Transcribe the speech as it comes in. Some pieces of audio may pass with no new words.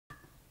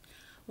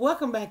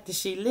Welcome back to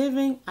She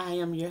Living. I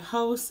am your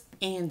host,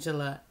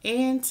 Angela,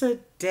 and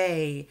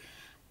today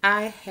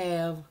I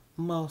have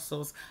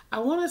mussels. I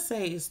want to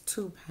say it's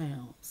 2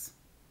 pounds.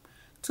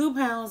 2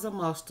 pounds of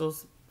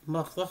mussels,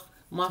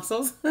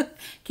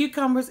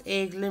 cucumbers,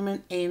 egg,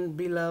 lemon, and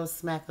beloved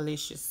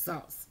Smackalicious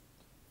sauce.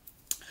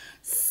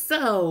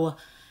 So,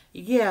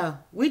 yeah,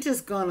 we're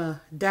just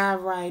gonna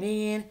dive right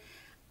in.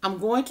 I'm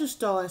going to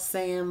start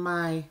saying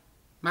my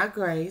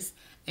grace,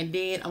 and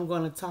then I'm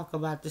going to talk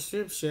about the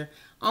scripture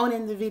on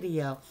in the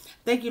video.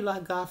 Thank you,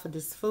 Lord God, for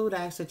this food.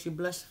 I ask that you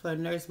bless it for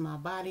nourish my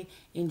body.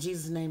 In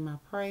Jesus' name I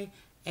pray.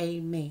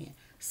 Amen.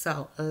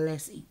 So,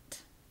 let's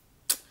eat.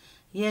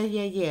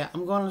 Yeah.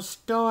 I'm going to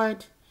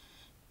start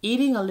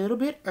eating a little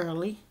bit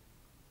early.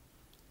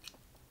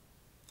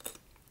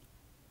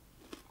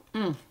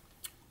 And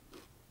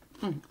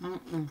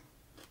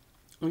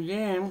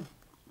then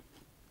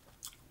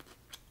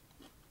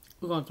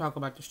we're going to talk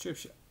about the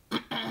scripture.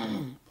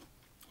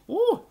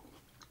 Ooh.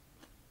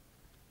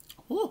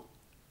 Ooh.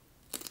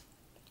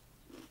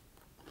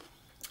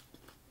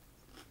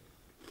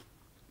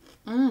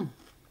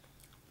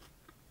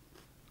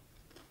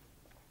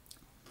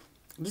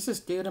 This is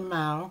still the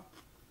mild,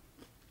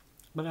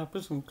 but I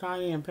put some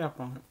cayenne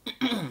pepper on it.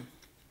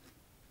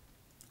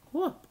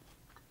 Ooh.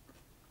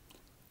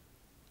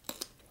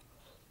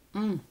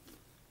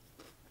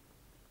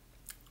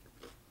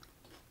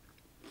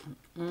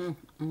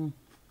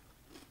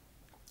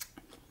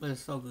 But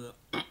it's so good.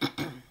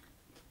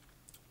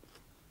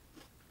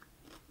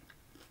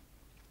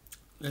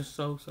 It's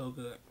so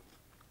good.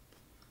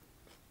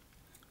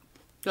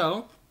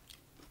 So,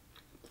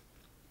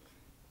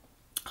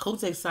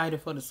 who's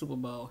excited for the Super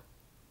Bowl?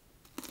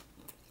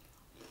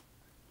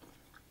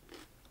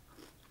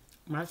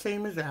 My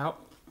team is out.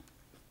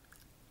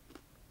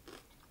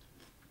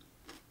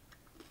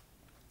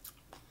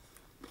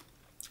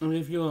 And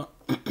if you're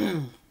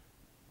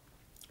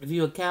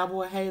a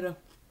Cowboy hater,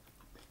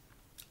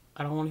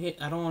 I don't want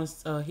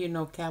to hear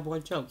no Cowboy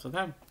jokes,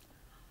 okay?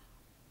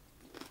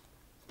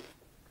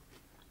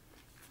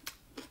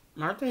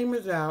 My team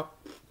is out,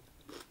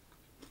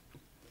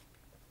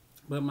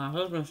 but my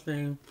husband's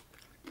team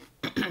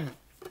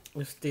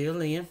is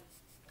still in.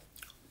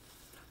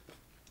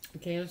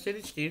 Kansas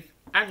City Chiefs.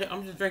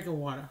 I'm just drinking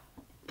water.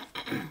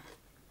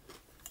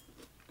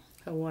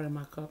 Have water in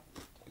my cup.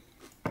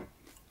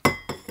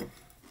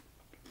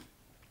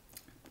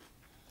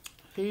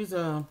 He's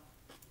a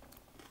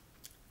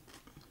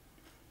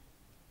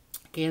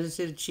Kansas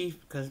City Chief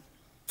because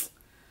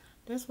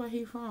that's where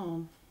he's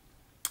from.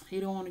 He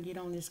don't want to get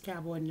on this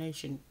Cowboy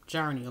Nation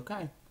journey,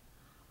 okay?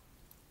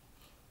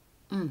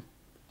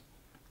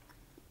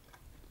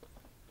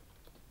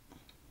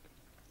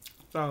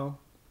 So,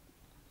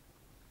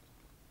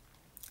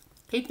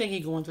 he think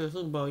he going to the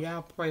Super Bowl.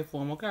 Y'all pray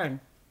for him, okay?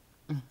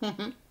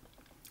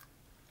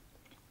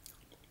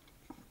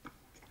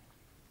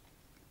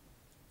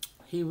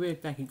 He really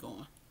think he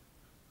going.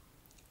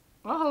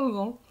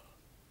 I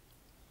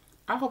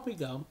hope he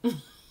go.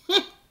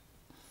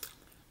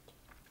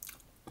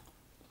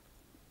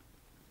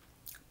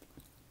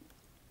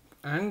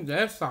 I ain't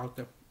that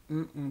salty.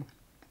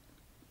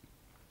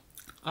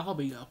 I hope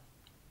he go.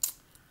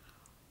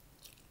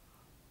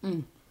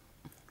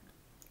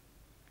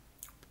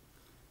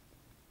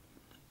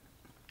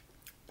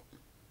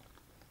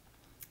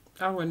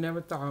 I would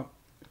never thought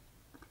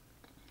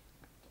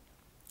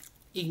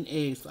eating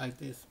eggs like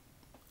this.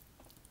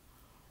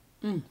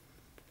 I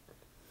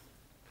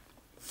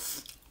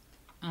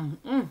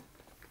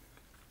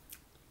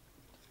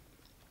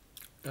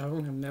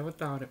would have never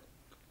thought it.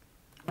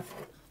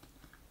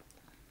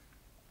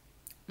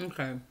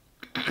 Okay.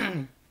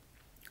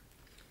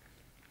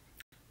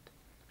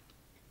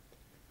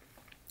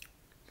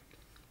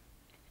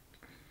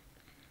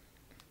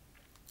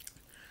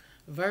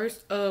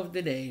 Verse of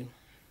the day.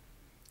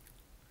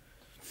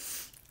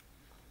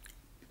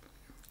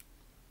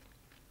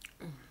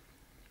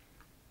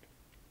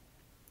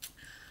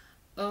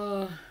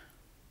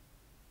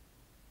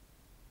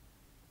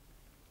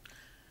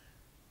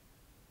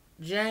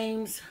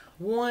 James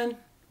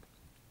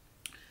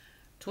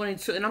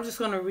 1:22, and I'm just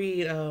going to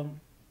read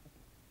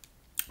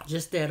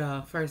just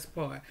that first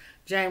part.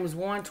 James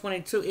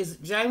 1:22 is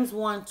James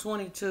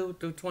 1:22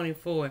 through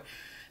 24.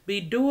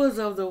 Be doers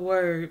of the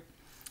word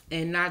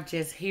and not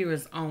just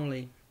hearers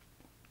only.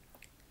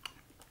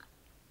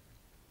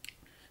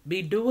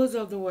 Be doers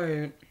of the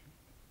word,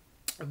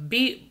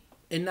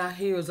 and not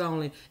hearers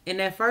only. And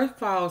that first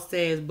clause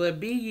says, but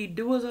be ye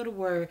doers of the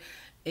word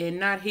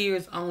and not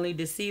hearers only,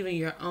 deceiving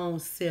your own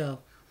self.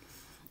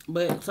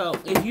 But so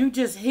if you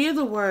just hear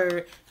the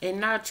word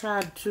and not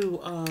try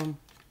to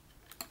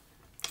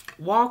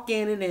walk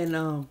in it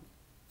and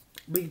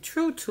be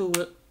true to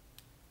it,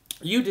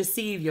 you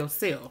deceive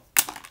yourself.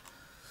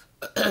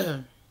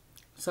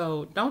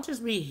 So don't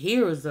just be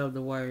hearers of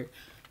the word.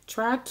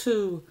 Try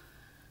to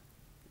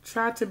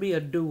be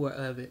a doer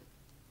of it.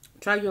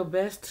 Try your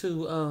best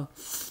to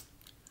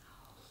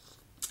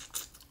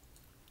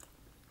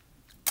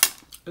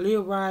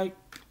live right,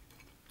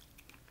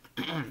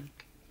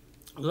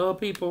 love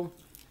people,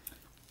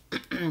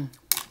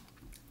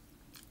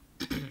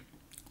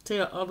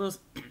 tell others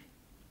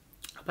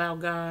about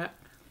God.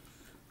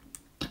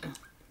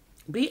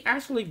 Be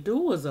actually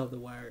doers of the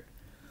word.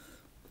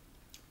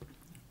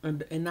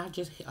 And not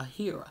just a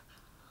hearer.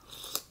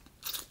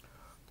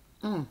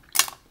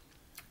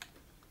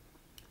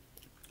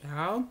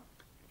 Y'all,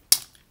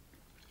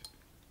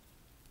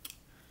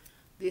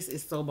 this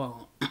is so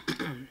bomb.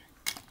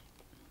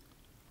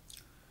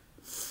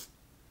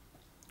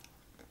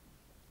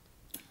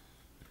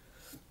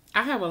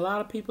 I have a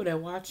lot of people that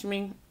watch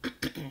me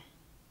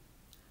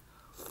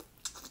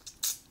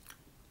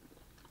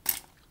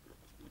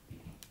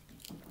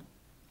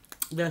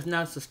that's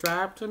not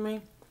subscribed to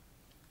me.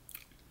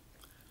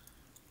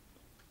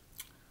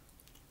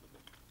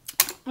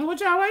 And what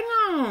y'all waiting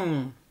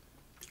on?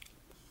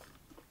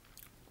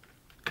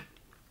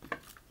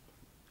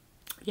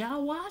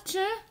 Y'all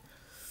watching?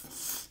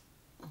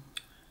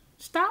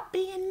 Stop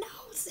being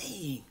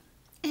nosy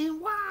and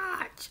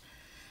watch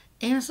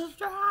and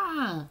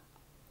subscribe.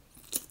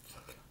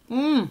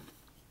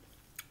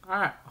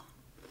 Alright.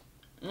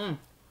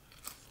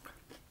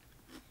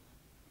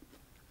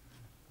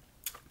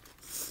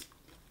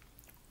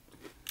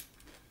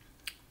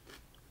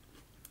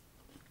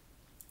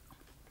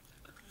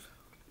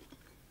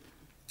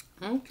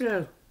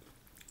 Okay.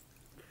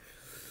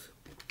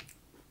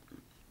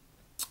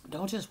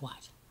 Don't just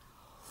watch.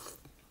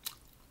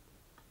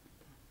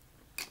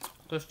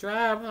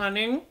 Subscribe,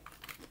 honey.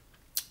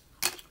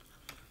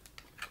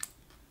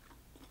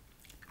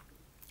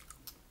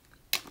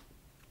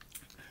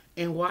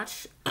 And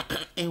watch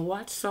and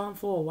watch some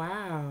for a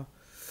while.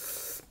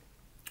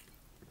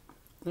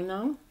 You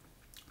know?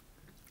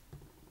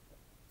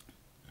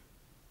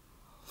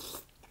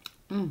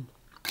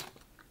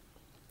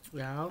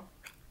 Y'all.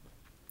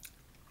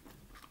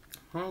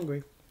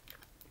 Hungry.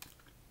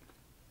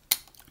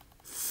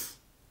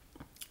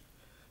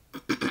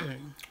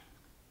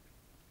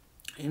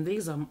 And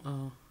these are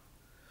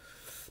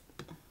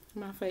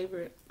my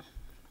favorite.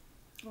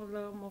 I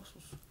love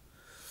mussels.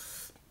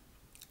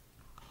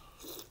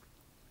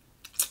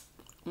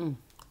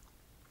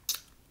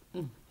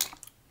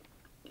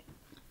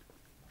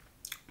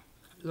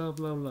 Love,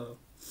 love, love.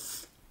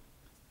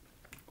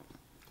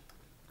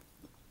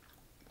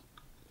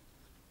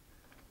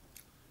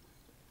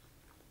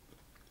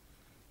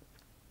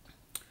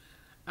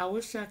 I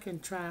wish I can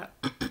try.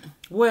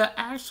 Well,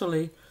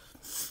 actually,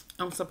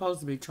 I'm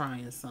supposed to be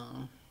trying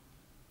some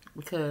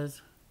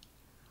because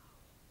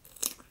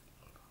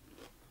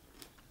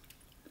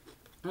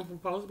I'm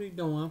supposed to be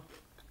doing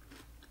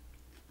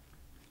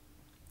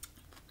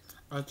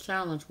a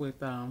challenge with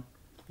not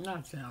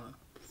a challenge,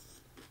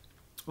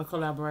 a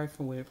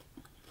collaboration with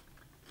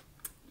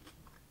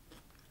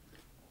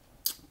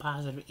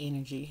Positive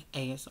Energy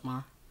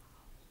ASMR.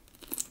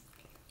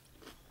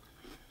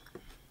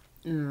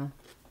 You know.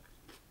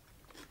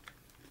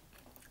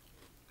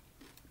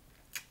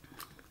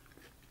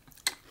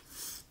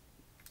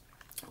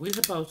 We're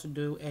supposed to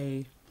do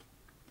a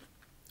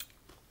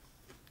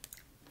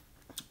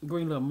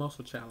green little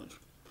muscle challenge.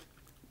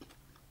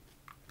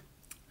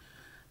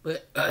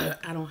 But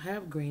I don't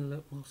have green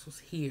lip mussels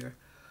here.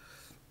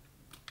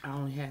 I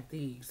only have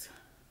these.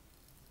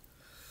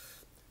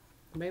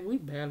 Maybe we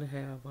barely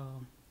have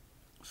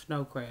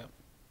snow crab.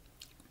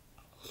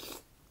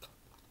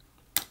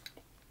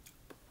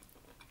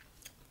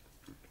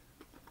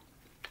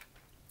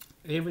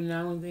 Every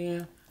now and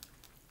then,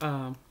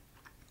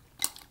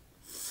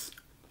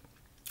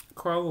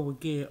 Kroger would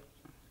get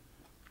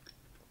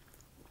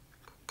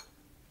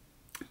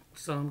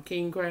some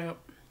king crab,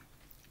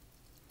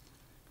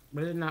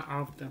 but it's not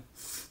often.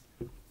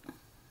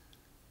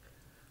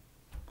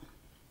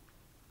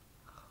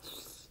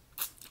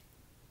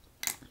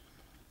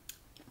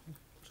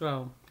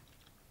 So,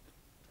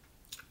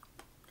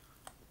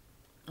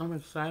 I'm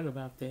excited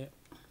about that.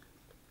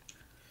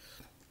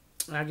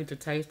 I get to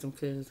taste them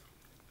because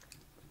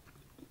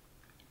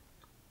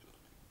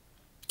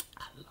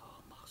I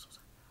love mussels.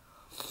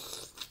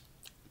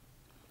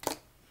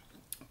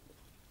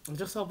 I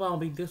just hope I don't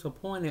be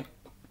disappointed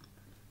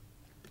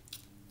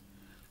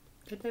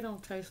if they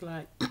don't taste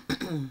like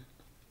my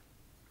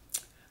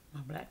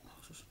black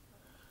mussels.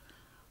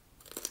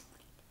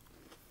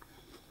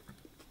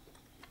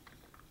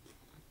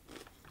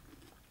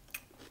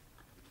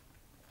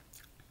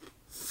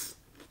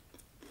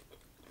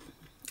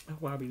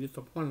 That's what I'll be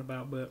disappointed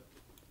about, but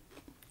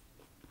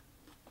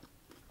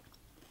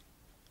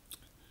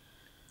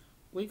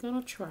we're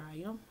gonna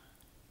try them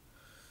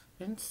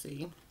and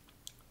see.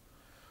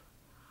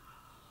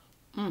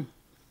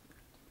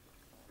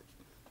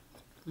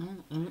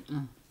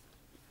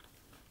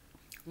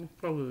 It's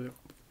so good.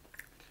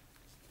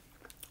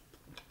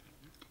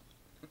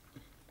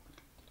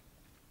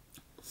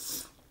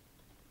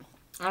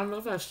 I don't know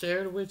if I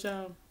shared it with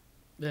y'all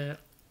that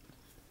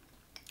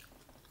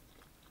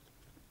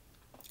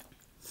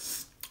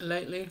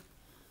lately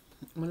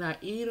when I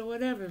eat or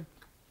whatever,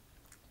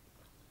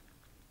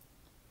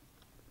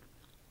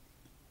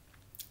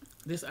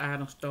 this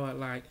item start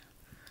like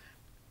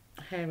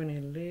having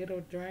a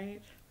little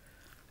drainage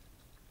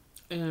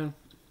And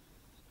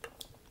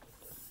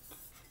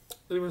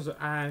it was an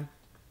eye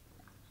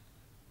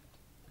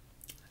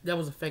that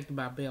was affected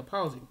by Bell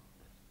palsy.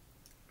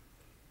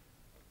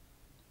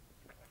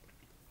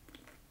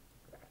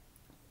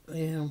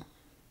 And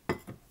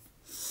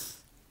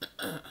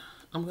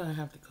I'm going to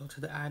have to go to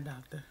the eye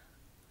doctor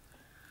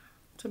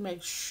to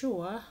make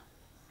sure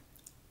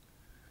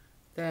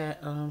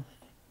that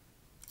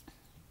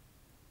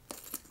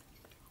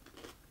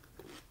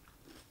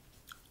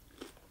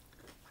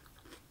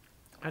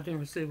I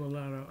didn't receive a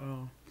lot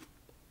of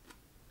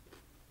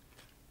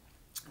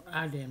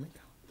eye damage.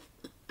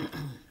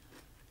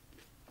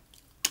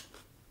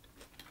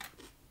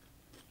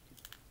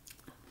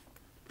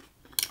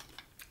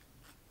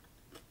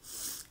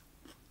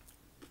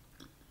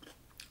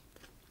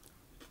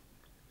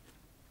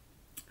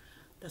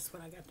 That's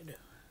what I got to do.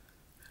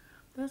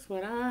 That's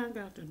what I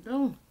got to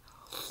do.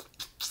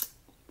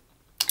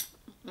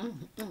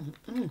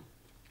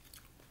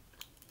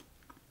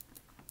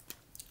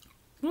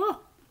 Oh.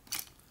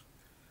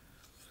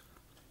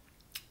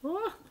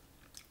 Oh.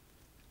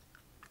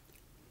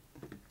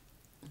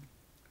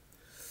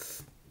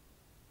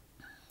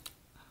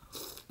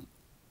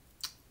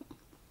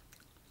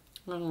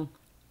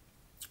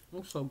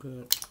 It's so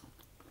good.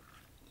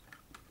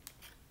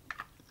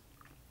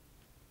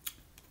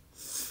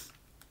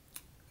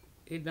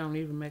 It don't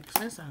even make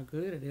sense how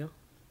good it is.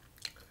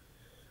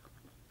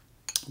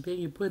 Then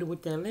you put it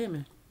with that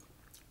lemon.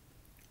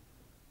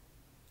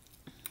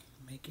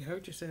 Make you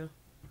hurt yourself.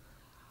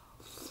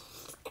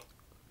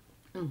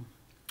 I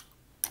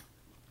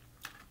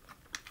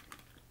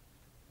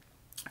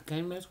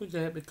can't mess with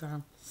that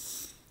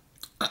because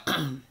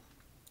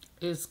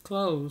it's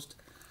closed.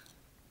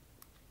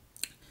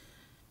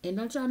 And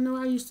don't y'all know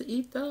I used to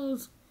eat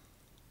those?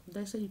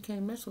 They say you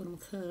can't mess with them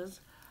because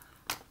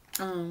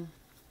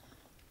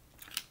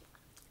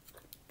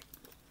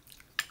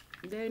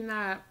they're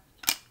not,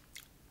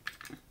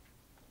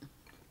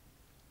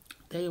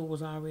 they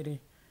was already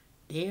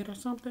dead or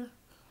something.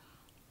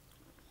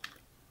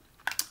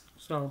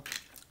 So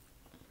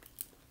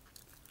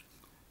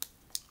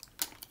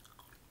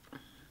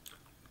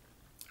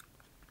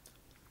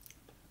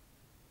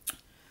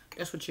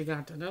that's what you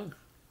got to do.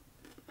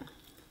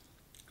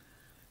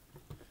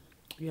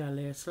 You gotta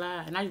let it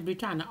slide. And I used to be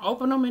trying to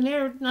open them and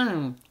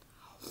everything.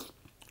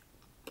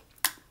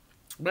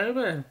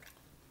 Baby.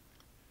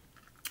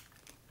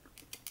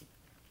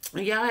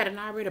 And y'all hadn't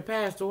already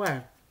passed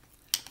away.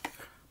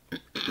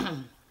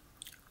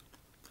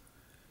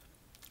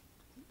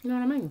 You know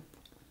what I mean?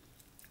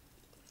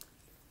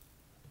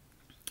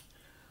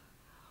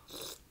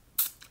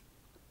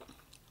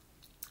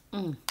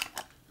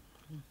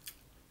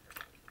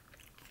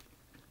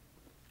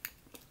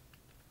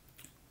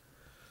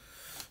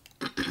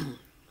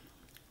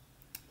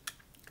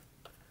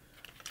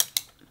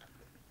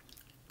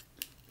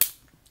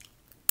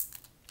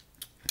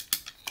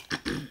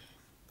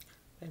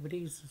 Baby,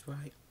 these is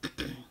right.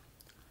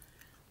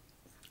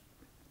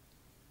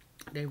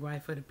 They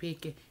right for the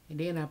picking. And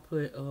then I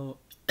put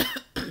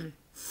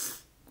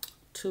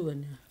 2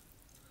 in there.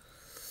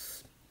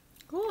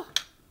 Ooh.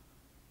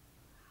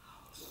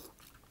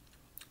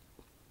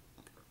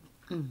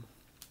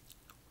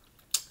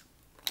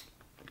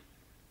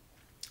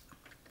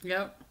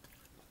 Yep.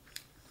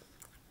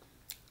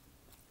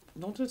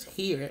 Don't just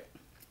hear it.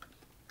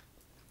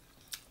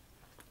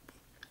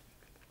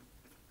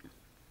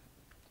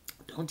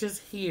 Don't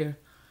just hear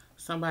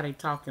somebody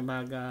talking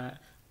about God,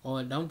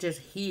 or don't just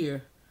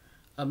hear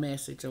a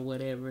message or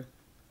whatever.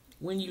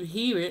 When you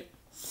hear it,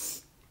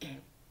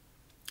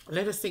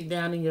 let it sink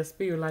down in your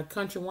spirit. Like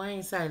Country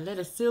Wayne said, let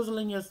it sizzle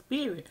in your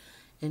spirit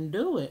and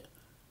do it.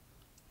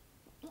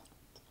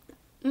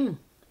 Mm.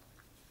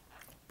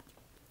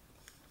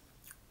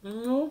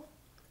 Mm.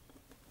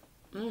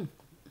 Mm.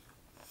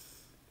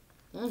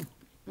 Mm.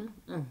 Mm.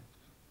 Mm.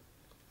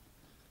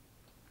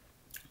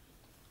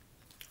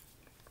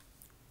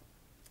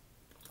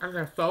 I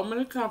got so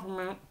many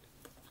compliments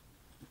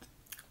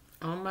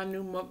on my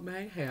new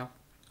mukbang hair.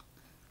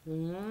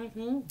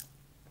 Mm-hmm.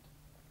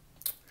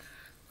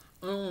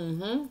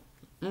 Mm-hmm.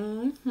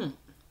 Mm-hmm.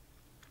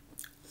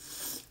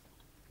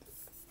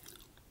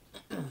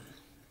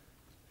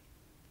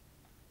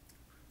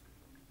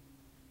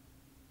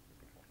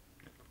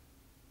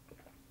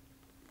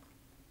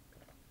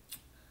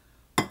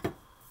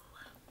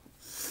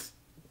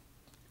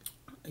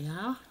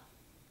 Yeah.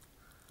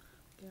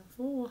 Get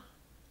full.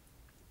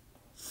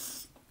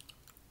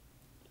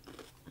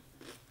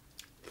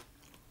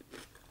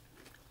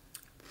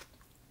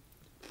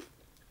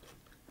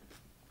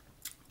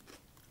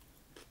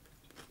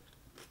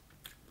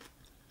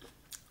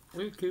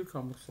 These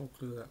cucumbers so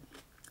good.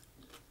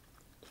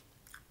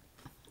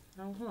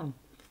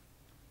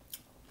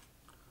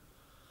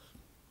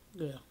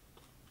 Yeah.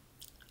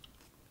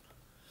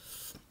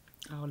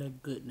 All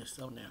that goodness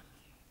on there.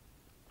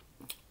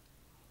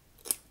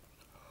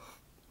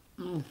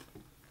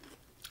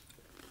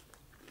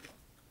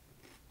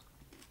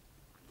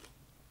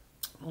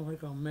 Oh, they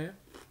gonna mess.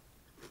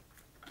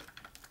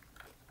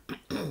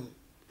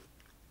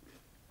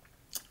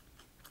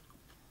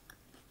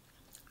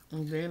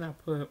 And then I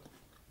put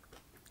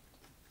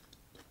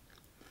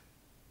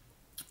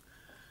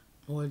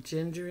more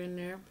ginger in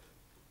there.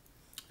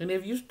 And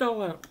if you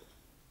start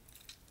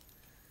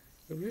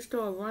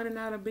running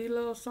out of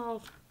B-Love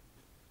sauce,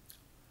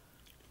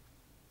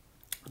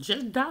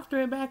 just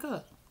doctor it back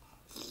up.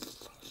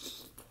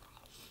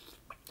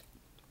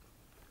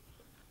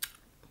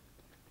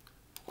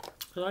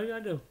 That's all you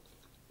gotta do.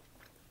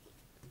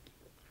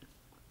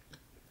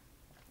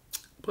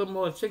 Put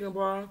more chicken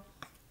broth,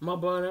 more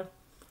butter,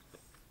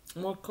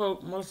 more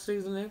coke, more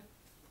seasoning.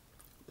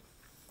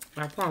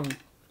 I promise.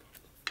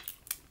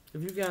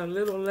 If you got a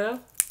little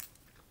left,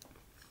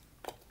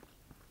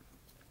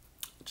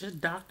 just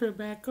doctor it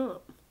back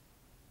up.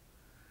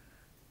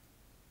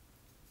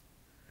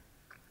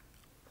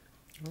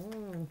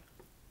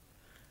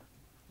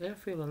 That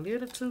feel a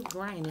little too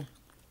grainy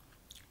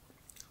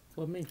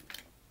for me,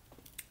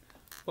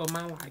 for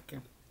my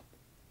liking.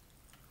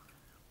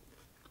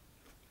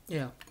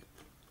 Yeah.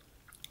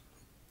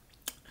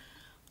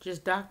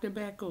 Just doctor it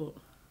back up.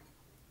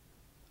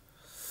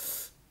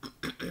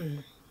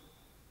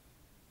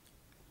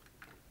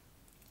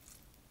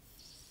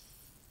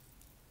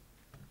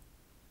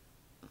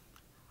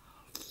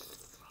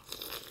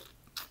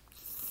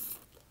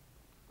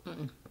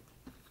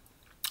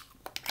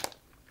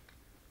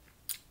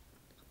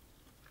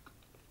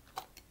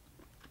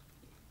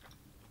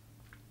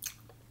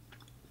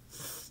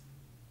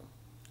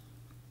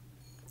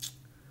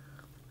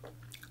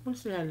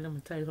 Let's see how the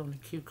lemon tastes on the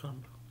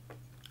cucumber.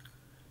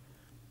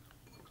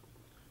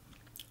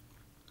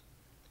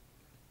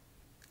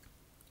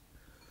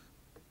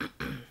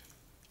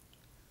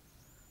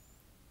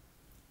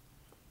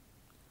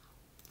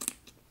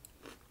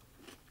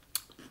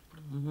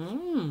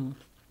 Mmm.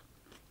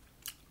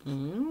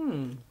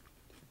 Mmm.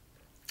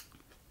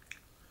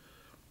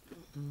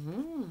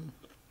 Mmm.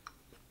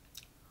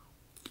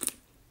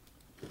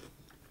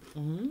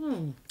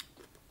 Mmm.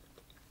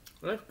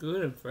 That's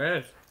good and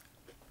fresh.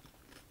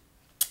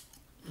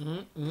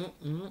 Mmm, mmm,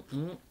 mmm,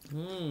 mmm,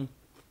 mmm.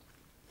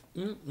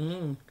 Mmm,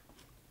 mmm.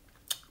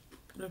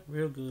 That's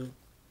real good.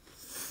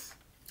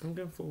 I'm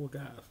getting full,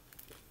 guys.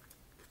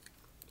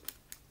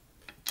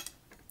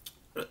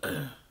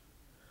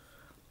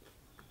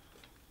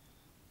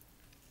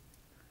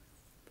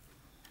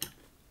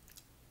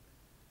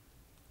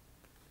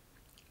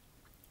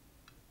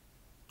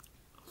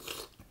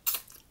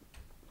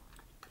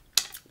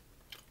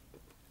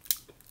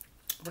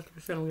 What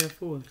percent I'm getting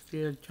full?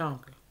 Still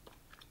chunky.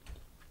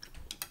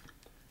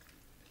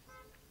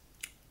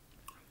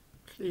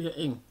 Still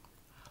eating.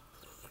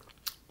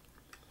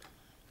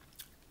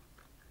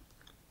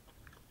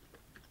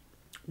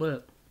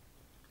 But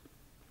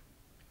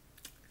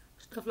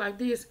stuff like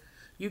this,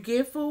 you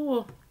get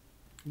full,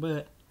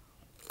 but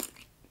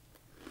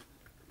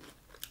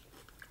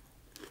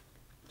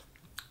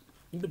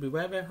you could be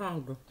right back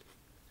hungry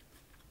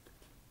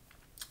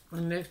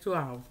in the next 2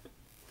 hours.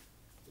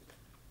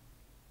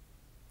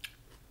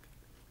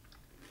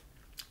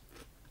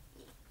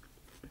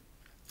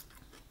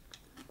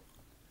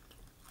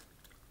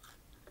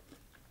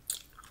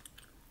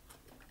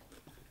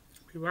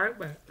 Be right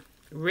back.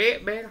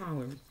 Right back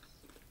hungry.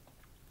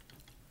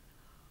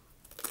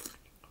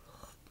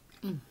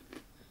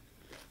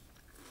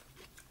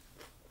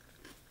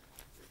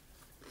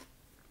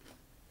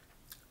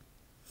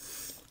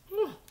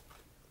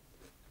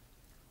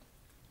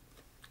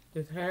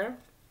 This hair.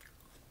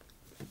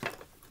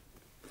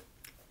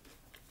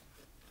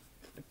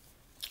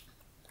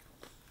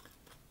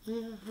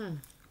 And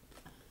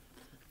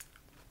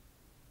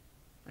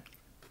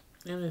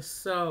it's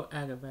so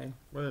aggravating.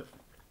 But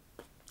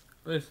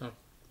listen,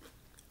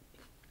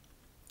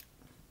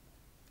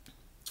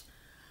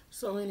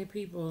 so many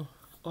people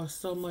are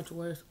so much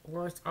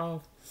worse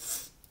off.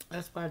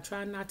 That's why I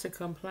try not to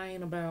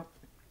complain about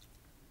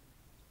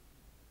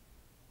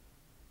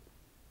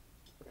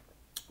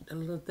the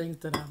little things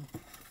that I'm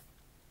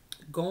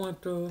going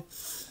through.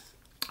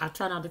 I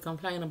try not to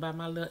complain about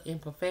my little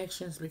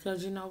imperfections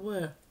because you know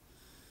what?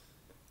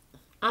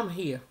 I'm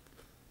here.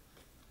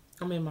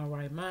 I'm in my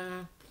right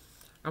mind.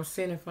 I'm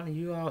sitting in front of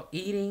you all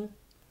eating.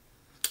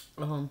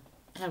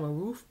 Have a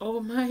roof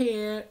over my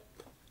head,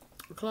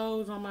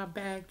 clothes on my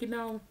back. You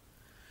know,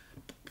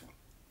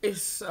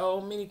 it's so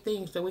many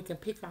things that we can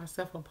pick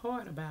ourselves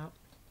apart about.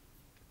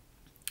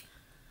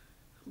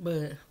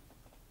 But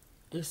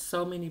it's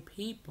so many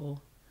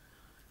people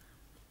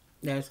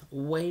that's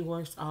way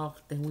worse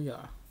off than we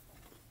are.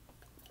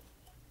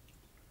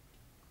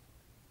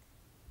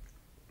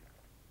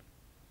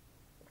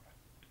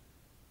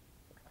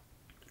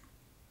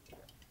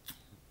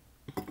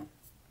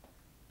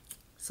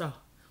 So,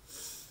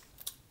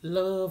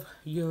 love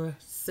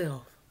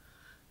yourself.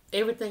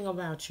 Everything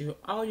about you,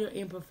 all your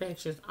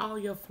imperfections, all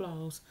your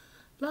flaws,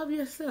 love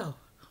yourself.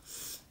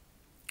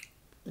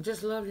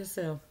 Just love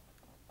yourself.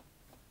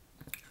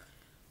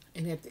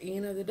 And at the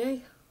end of the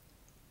day,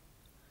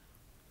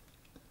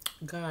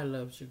 God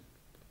loves you.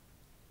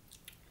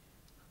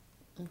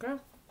 Okay?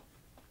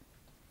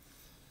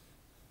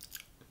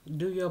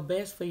 Do your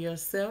best for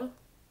yourself.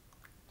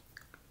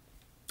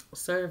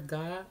 Serve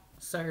God,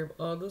 serve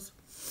others,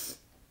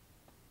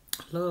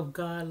 love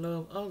God,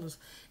 love others,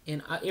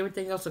 and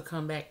everything else will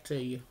come back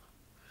to you.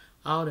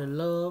 All the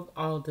love,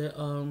 all the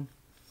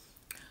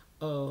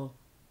uh,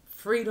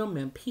 freedom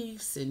and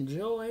peace and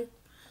joy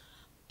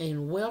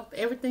and wealth,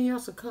 everything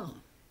else will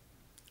come.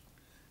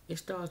 It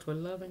starts with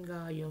loving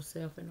God,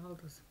 yourself, and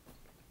others.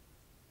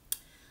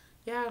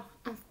 Yeah,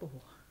 I'm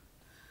full.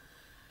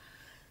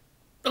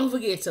 Don't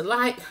forget to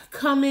like,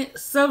 comment,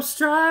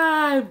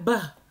 subscribe.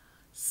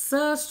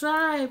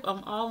 Subscribe.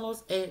 I'm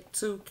almost at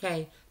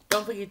 2K.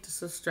 Don't forget to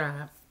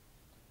subscribe.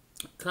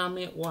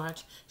 Comment,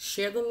 watch,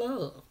 share the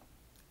love.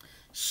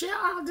 Share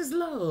all this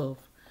love.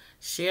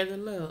 Share the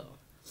love.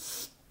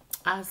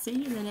 I'll see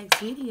you in the next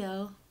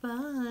video.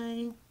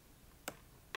 Bye.